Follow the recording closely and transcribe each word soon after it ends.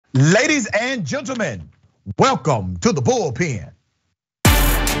Ladies and gentlemen, welcome to the Bullpen.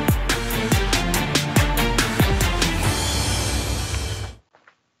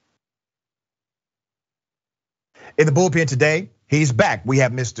 In the Bullpen today, he's back. We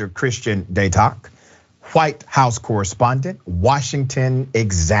have Mr. Christian Datoc, White House correspondent, Washington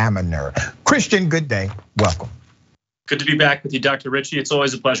Examiner. Christian, good day, welcome. Good to be back with you, Dr. Richey. It's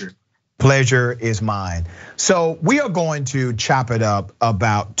always a pleasure. Pleasure is mine. So we are going to chop it up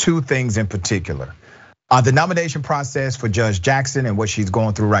about two things in particular. The nomination process for Judge Jackson and what she's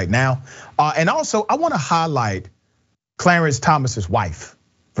going through right now. And also I wanna highlight Clarence Thomas's wife,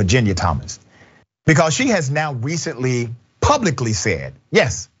 Virginia Thomas, because she has now recently publicly said,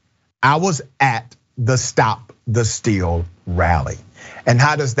 yes, I was at the Stop the Steal rally. And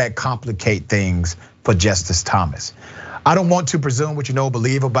how does that complicate things for Justice Thomas? I don't want to presume what you know or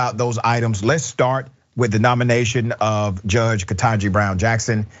believe about those items. Let's start with the nomination of Judge Ketanji Brown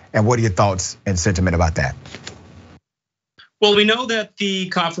Jackson. And what are your thoughts and sentiment about that? Well, we know that the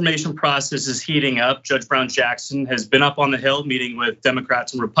confirmation process is heating up. Judge Brown Jackson has been up on the Hill meeting with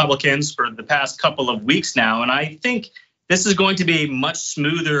Democrats and Republicans for the past couple of weeks now. And I think this is going to be a much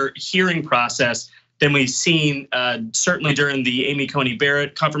smoother hearing process than we've seen certainly during the Amy Coney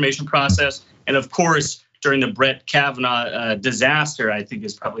Barrett confirmation process. And of course, during the Brett Kavanaugh disaster, I think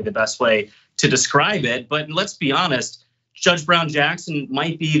is probably the best way to describe it. But let's be honest, Judge Brown Jackson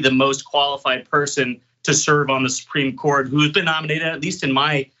might be the most qualified person to serve on the Supreme Court who's been nominated, at least in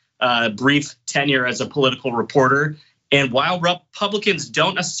my brief tenure as a political reporter. And while Republicans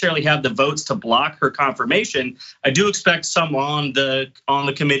don't necessarily have the votes to block her confirmation, I do expect some on the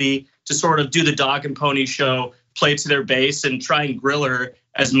committee to sort of do the dog and pony show, play to their base and try and grill her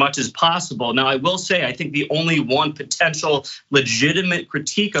as much as possible. Now, I will say, I think the only one potential legitimate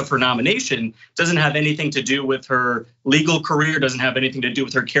critique of her nomination doesn't have anything to do with her legal career, doesn't have anything to do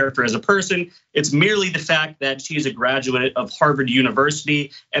with her character as a person. It's merely the fact that she's a graduate of Harvard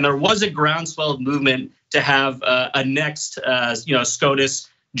University, and there was a groundswell movement to have a next, SCOTUS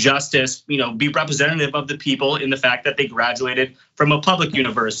justice, be representative of the people in the fact that they graduated from a public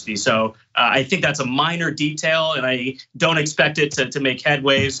university. So I think that's a minor detail, and I don't expect it to make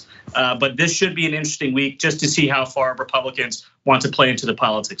headways. But this should be an interesting week just to see how far Republicans want to play into the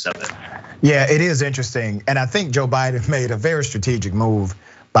politics of it. Yeah, it is interesting, and I think Joe Biden made a very strategic move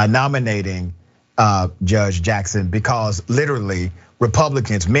by nominating Judge Jackson, because literally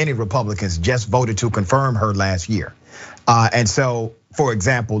many Republicans just voted to confirm her last year. And so, for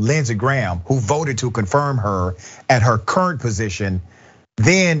example, Lindsey Graham, who voted to confirm her at her current position,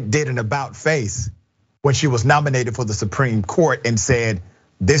 then did an about face when she was nominated for the Supreme Court and said,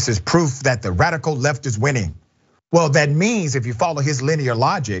 this is proof that the radical left is winning. Well, that means, if you follow his linear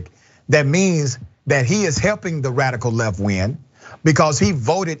logic, that means that he is helping the radical left win because he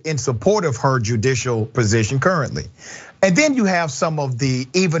voted in support of her judicial position currently. And then you have some of the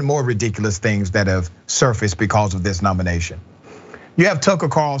even more ridiculous things that have surfaced because of this nomination. You have Tucker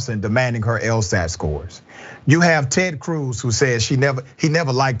Carlson demanding her LSAT scores. You have Ted Cruz, who says he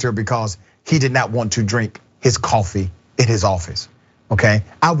never liked her because he did not want to drink his coffee in his office. Okay,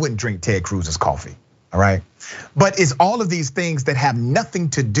 I wouldn't drink Ted Cruz's coffee. All right, but it's all of these things that have nothing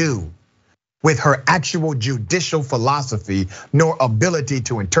to do with her actual judicial philosophy nor ability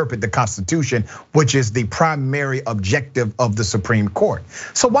to interpret the Constitution, which is the primary objective of the Supreme Court.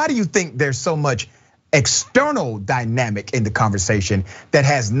 So why do you think there's so much external dynamic in the conversation that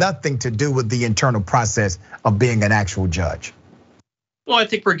has nothing to do with the internal process of being an actual judge? Well, I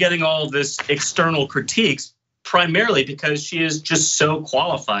think we're getting all this external critiques primarily because she is just so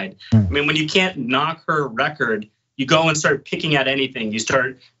qualified. I mean, when you can't knock her record, you go and start picking at anything. You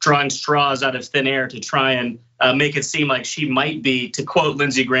start drawing straws out of thin air to try and make it seem like she might be, to quote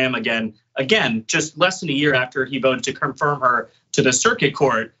Lindsey Graham again, just less than a year after he voted to confirm her to the circuit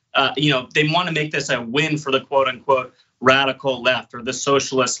court. They want to make this a win for the quote unquote radical left or the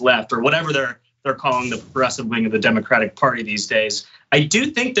socialist left or whatever they're calling the progressive wing of the Democratic Party these days. I do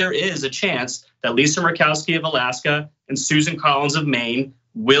think there is a chance that Lisa Murkowski of Alaska and Susan Collins of Maine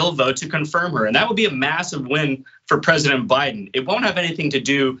will vote to confirm her. And that would be a massive win for President Biden. It won't have anything to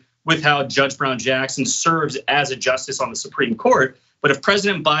do with how Judge Brown Jackson serves as a justice on the Supreme Court. But if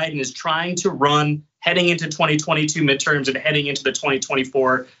President Biden is trying to run heading into 2022 midterms and heading into the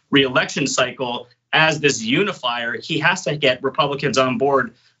 2024 re-election cycle as this unifier, he has to get Republicans on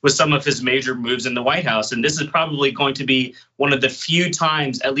board with some of his major moves in the White House. And this is probably going to be one of the few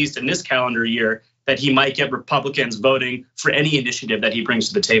times, at least in this calendar year, that he might get Republicans voting for any initiative that he brings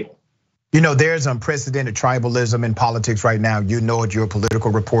to the table. You know, there's unprecedented tribalism in politics right now. You know it, you're a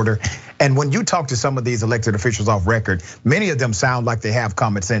political reporter. And when you talk to some of these elected officials off record, many of them sound like they have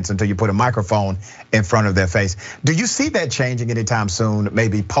common sense until you put a microphone in front of their face. Do you see that changing anytime soon,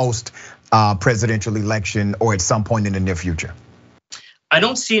 maybe post presidential election or at some point in the near future? I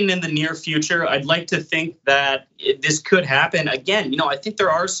don't see it in the near future. I'd like to think that this could happen. Again, I think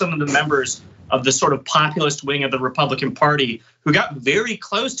there are some of the members of the sort of populist wing of the Republican Party who got very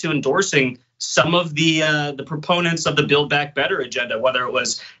close to endorsing some of the proponents of the Build Back Better agenda, whether it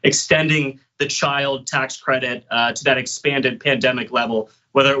was extending the child tax credit to that expanded pandemic level,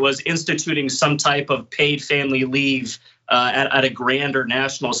 whether it was instituting some type of paid family leave at a grander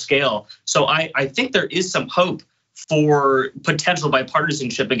national scale. So I think there is some hope for potential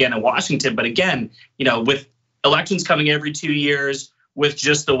bipartisanship again in Washington. But again, with elections coming every 2 years, with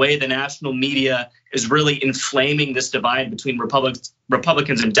just the way the national media is really inflaming this divide between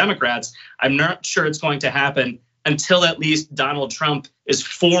Republicans and Democrats, I'm not sure it's going to happen until at least Donald Trump is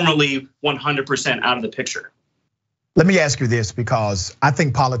formally 100% out of the picture. Let me ask you this, because I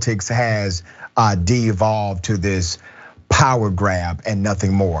think politics has de-evolved to this power grab and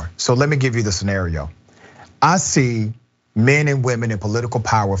nothing more. So let me give you the scenario. I see men and women in political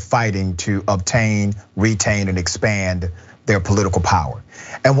power fighting to obtain, retain, and expand their political power.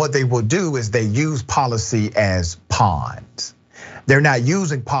 And what they will do is they use policy as pawns. They're not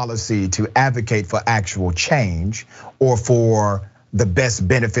using policy to advocate for actual change or for the best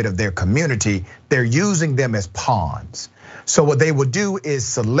benefit of their community. They're using them as pawns. So what they will do is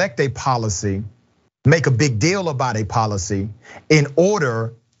select a policy, make a big deal about a policy in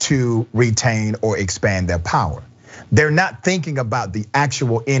order to retain or expand their power. They're not thinking about the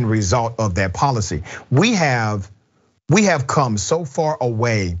actual end result of their policy. We have come so far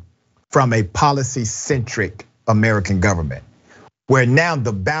away from a policy-centric American government, where now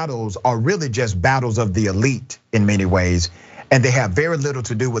the battles are really just battles of the elite in many ways, and they have very little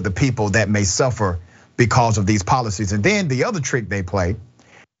to do with the people that may suffer because of these policies. And then the other trick they play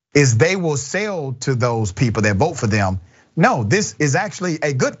is they will sell to those people that vote for them, no, this is actually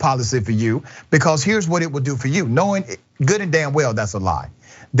a good policy for you because here's what it will do for you, knowing good and damn well that's a lie.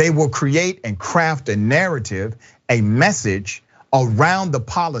 They will create and craft a narrative, a message around the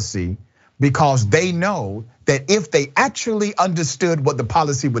policy, because they know that if they actually understood what the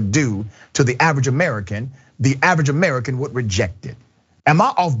policy would do to the average American would reject it. Am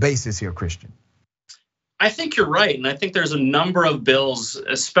I off basis here, Christian? I think you're right, and I think there's a number of bills,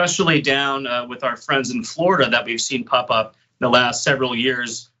 especially down with our friends in Florida, that we've seen pop up in the last several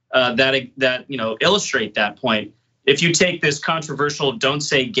years that illustrate that point. If you take this controversial "Don't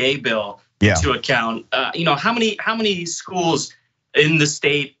Say Gay" bill into account, how many schools in the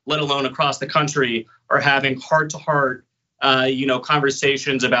state, let alone across the country, are having heart-to-heart,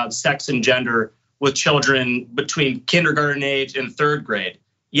 conversations about sex and gender with children between kindergarten age and third grade?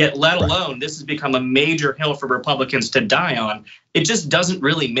 Yet, let alone, this has become a major hill for Republicans to die on. It just doesn't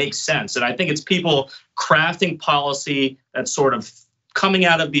really make sense. And I think it's people crafting policy that's sort of coming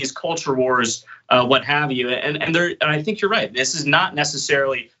out of these culture wars, what have you. And I think you're right. This is not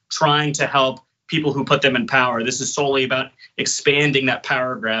necessarily trying to help people who put them in power. This is solely about expanding that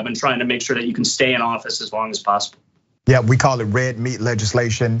power grab and trying to make sure that you can stay in office as long as possible. Yeah, we call it red meat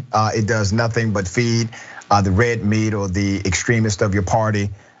legislation. It does nothing but feed the red meat or the extremist of your party,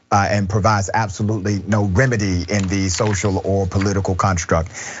 and provides absolutely no remedy in the social or political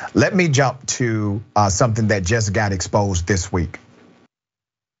construct. Let me jump to something that just got exposed this week.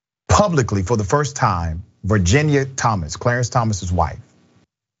 Publicly, for the first time, Virginia Thomas, Clarence Thomas's wife,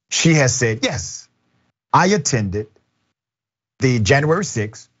 she has said, yes, I attended the January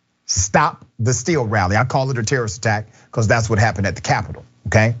 6th Stop the Steal rally. I call it a terrorist attack because that's what happened at the Capitol,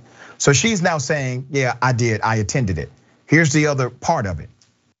 okay? So she's now saying, yeah, I did, I attended it. Here's the other part of it.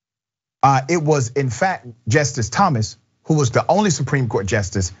 It was in fact Justice Thomas, who was the only Supreme Court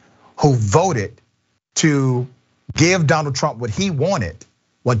justice who voted to give Donald Trump what he wanted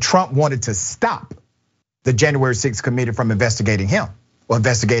when Trump wanted to stop the January 6th committee from investigating him or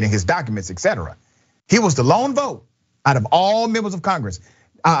investigating his documents, etc. He was the lone vote out of all members of Congress,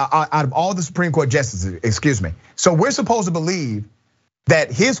 out of all the Supreme Court justices, excuse me. So we're supposed to believe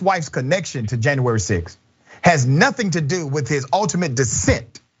that his wife's connection to January 6th has nothing to do with his ultimate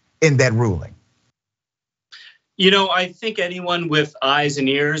dissent in that ruling. I think anyone with eyes and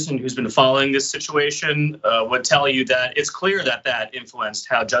ears and who's been following this situation would tell you that it's clear that that influenced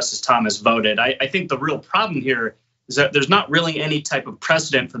how Justice Thomas voted. I think the real problem here is that there's not really any type of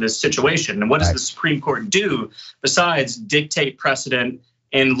precedent for this situation. And what does the Supreme Court do besides dictate precedent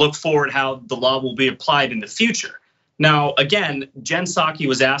and look forward how the law will be applied in the future? Now, again, Jen Psaki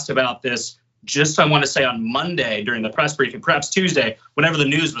was asked about this just, I want to say, on Monday during the press briefing, perhaps Tuesday, whenever the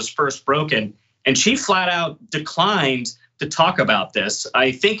news was first broken. And she flat out declined to talk about this.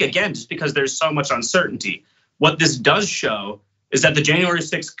 I think, again, just because there's so much uncertainty. What this does show is that the January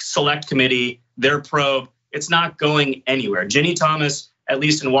 6th Select Committee, their probe, it's not going anywhere. Ginny Thomas, at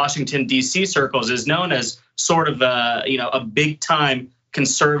least in Washington, D.C. circles, is known as sort of a big-time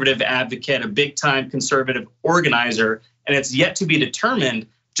conservative advocate, a big-time conservative organizer, and it's yet to be determined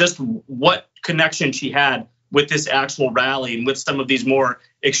just what connection she had with this actual rally and with some of these more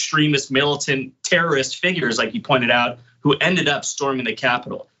extremist, militant, terrorist figures, like you pointed out, who ended up storming the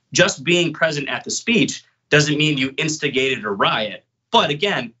Capitol. Just being present at the speech doesn't mean you instigated a riot. But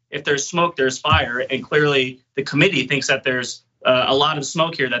again, if there's smoke, there's fire, and clearly the committee thinks that there's a lot of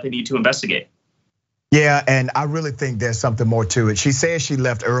smoke here that they need to investigate. Yeah, and I really think there's something more to it. She says she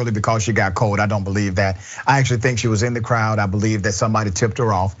left early because she got cold. I don't believe that. I actually think she was in the crowd. I believe that somebody tipped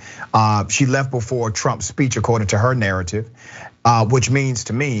her off. She left before Trump's speech, according to her narrative, which means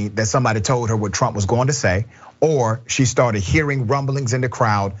to me that somebody told her what Trump was going to say, or she started hearing rumblings in the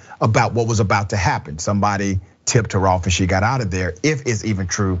crowd about what was about to happen. Somebody tipped her off and she got out of there, if it's even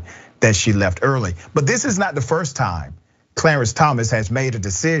true that she left early. But this is not the first time Clarence Thomas has made a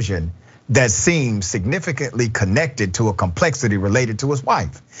decision that seems significantly connected to a complexity related to his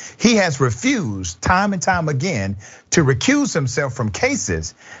wife. He has refused time and time again to recuse himself from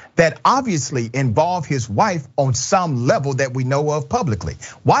cases that obviously involve his wife on some level that we know of publicly.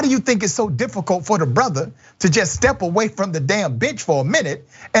 Why do you think it's so difficult for the brother to just step away from the damn bench for a minute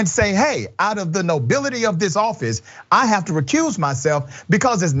and say, hey, out of the nobility of this office, I have to recuse myself,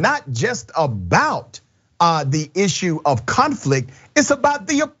 because it's not just about the issue of conflict, it's about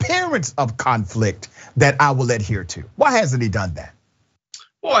the appearance of conflict that I will adhere to. Why hasn't he done that?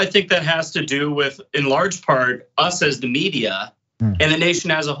 Well, I think that has to do with, in large part, us as the media and the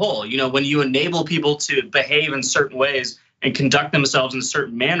nation as a whole. You know, when you enable people to behave in certain ways and conduct themselves in a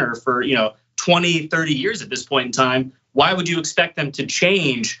certain manner for 20, 30 years at this point in time, why would you expect them to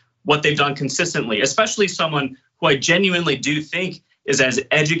change what they've done consistently? Especially someone who I genuinely do think is as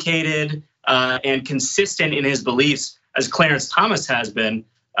educated and consistent in his beliefs as Clarence Thomas has been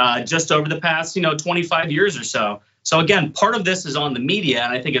just over the past 25 years or so. So again, part of this is on the media,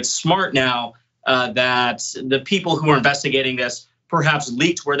 and I think it's smart now that the people who are investigating this perhaps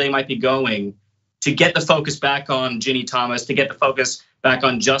leaked where they might be going to get the focus back on Ginny Thomas, to get the focus back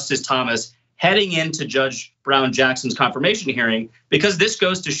on Justice Thomas heading into Judge Brown Jackson's confirmation hearing, because this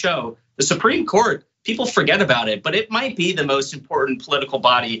goes to show the Supreme Court, people forget about it, but it might be the most important political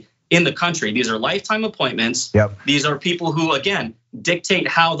body in the country. These are lifetime appointments. Yep. These are people who, again, dictate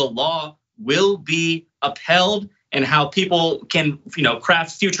how the law will be upheld and how people can,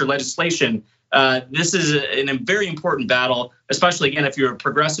 craft future legislation. This is a very important battle, especially again if you're a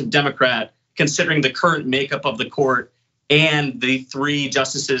progressive Democrat, considering the current makeup of the court and the 3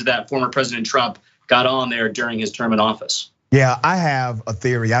 justices that former President Trump got on there during his term in office. Yeah, I have a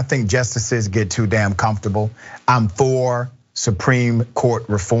theory. I think justices get too damn comfortable. I'm for Supreme Court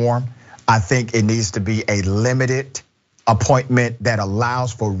reform. I think it needs to be a limited appointment that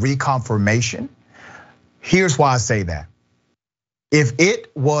allows for reconfirmation. Here's why I say that. If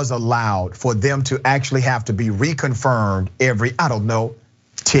it was allowed for them to actually have to be reconfirmed every,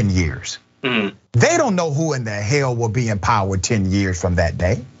 10 years. They don't know who in the hell will be in power 10 years from that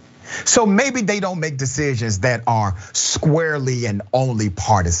day. So maybe they don't make decisions that are squarely and only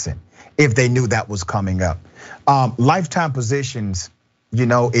partisan if they knew that was coming up. Lifetime positions,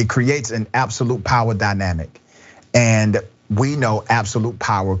 it creates an absolute power dynamic. And we know absolute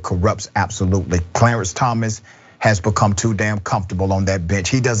power corrupts absolutely. Clarence Thomas has become too damn comfortable on that bench.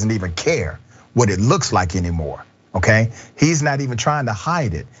 He doesn't even care what it looks like anymore, okay? He's not even trying to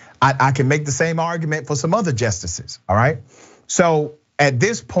hide it. I can make the same argument for some other justices, all right? So at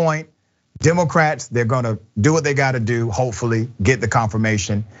this point, Democrats, they're gonna do what they gotta do, hopefully get the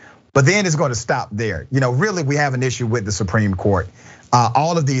confirmation, but then it's gonna stop there. Really we have an issue with the Supreme Court.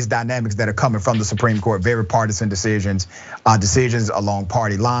 All of these dynamics that are coming from the Supreme Court, very partisan decisions, decisions along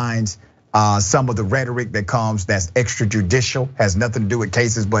party lines, some of the rhetoric that comes that's extrajudicial, has nothing to do with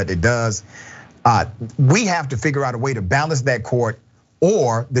cases, but it does. We have to figure out a way to balance that court,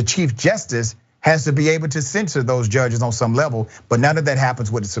 or the Chief Justice has to be able to censor those judges on some level, but none of that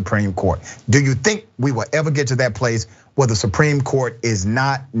happens with the Supreme Court. Do you think we will ever get to that place where the Supreme Court is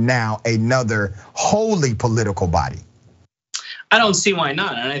not now another wholly political body? I don't see why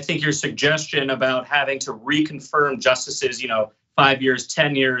not. And I think your suggestion about having to reconfirm justices, 5 years,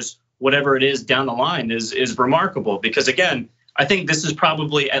 10 years, whatever it is down the line is remarkable. Because again, I think this is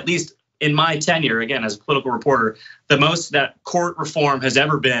probably, at least in my tenure, again, as a political reporter, the most that court reform has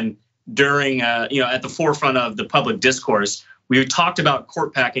ever been during, at the forefront of the public discourse. We talked about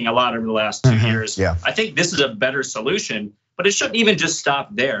court packing a lot over the last 2 years. Yeah. I think this is a better solution, but it shouldn't even just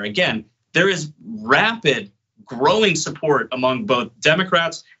stop there. Again, there is rapid growing support among both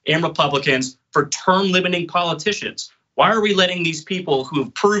Democrats and Republicans for term limiting politicians. Why are we letting these people who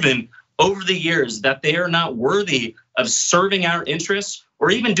have proven over the years that they are not worthy of serving our interests or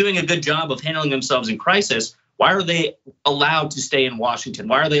even doing a good job of handling themselves in crisis? Why are they allowed to stay in Washington?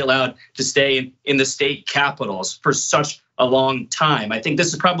 Why are they allowed to stay in the state capitals for such a long time? I think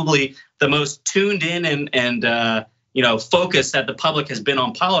this is probably the most tuned in and focus that the public has been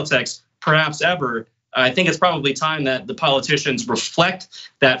on politics perhaps ever. I think it's probably time that the politicians reflect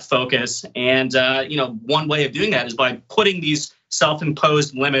that focus. And one way of doing that is by putting these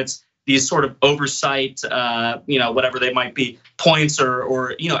self-imposed limits, these sort of oversight, whatever they might be, points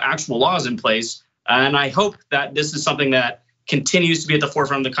or actual laws in place. And I hope that this is something that continues to be at the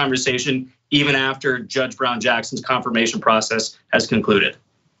forefront of the conversation, even after Judge Brown Jackson's confirmation process has concluded.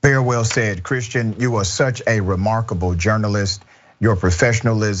 Very well said, Christian. You are such a remarkable journalist. Your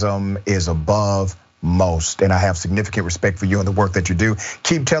professionalism is above most, and I have significant respect for you and the work that you do.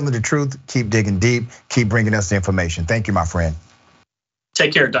 Keep telling the truth, keep digging deep, keep bringing us the information. Thank you, my friend.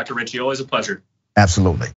 Take care, Dr. Richey. Always a pleasure. Absolutely.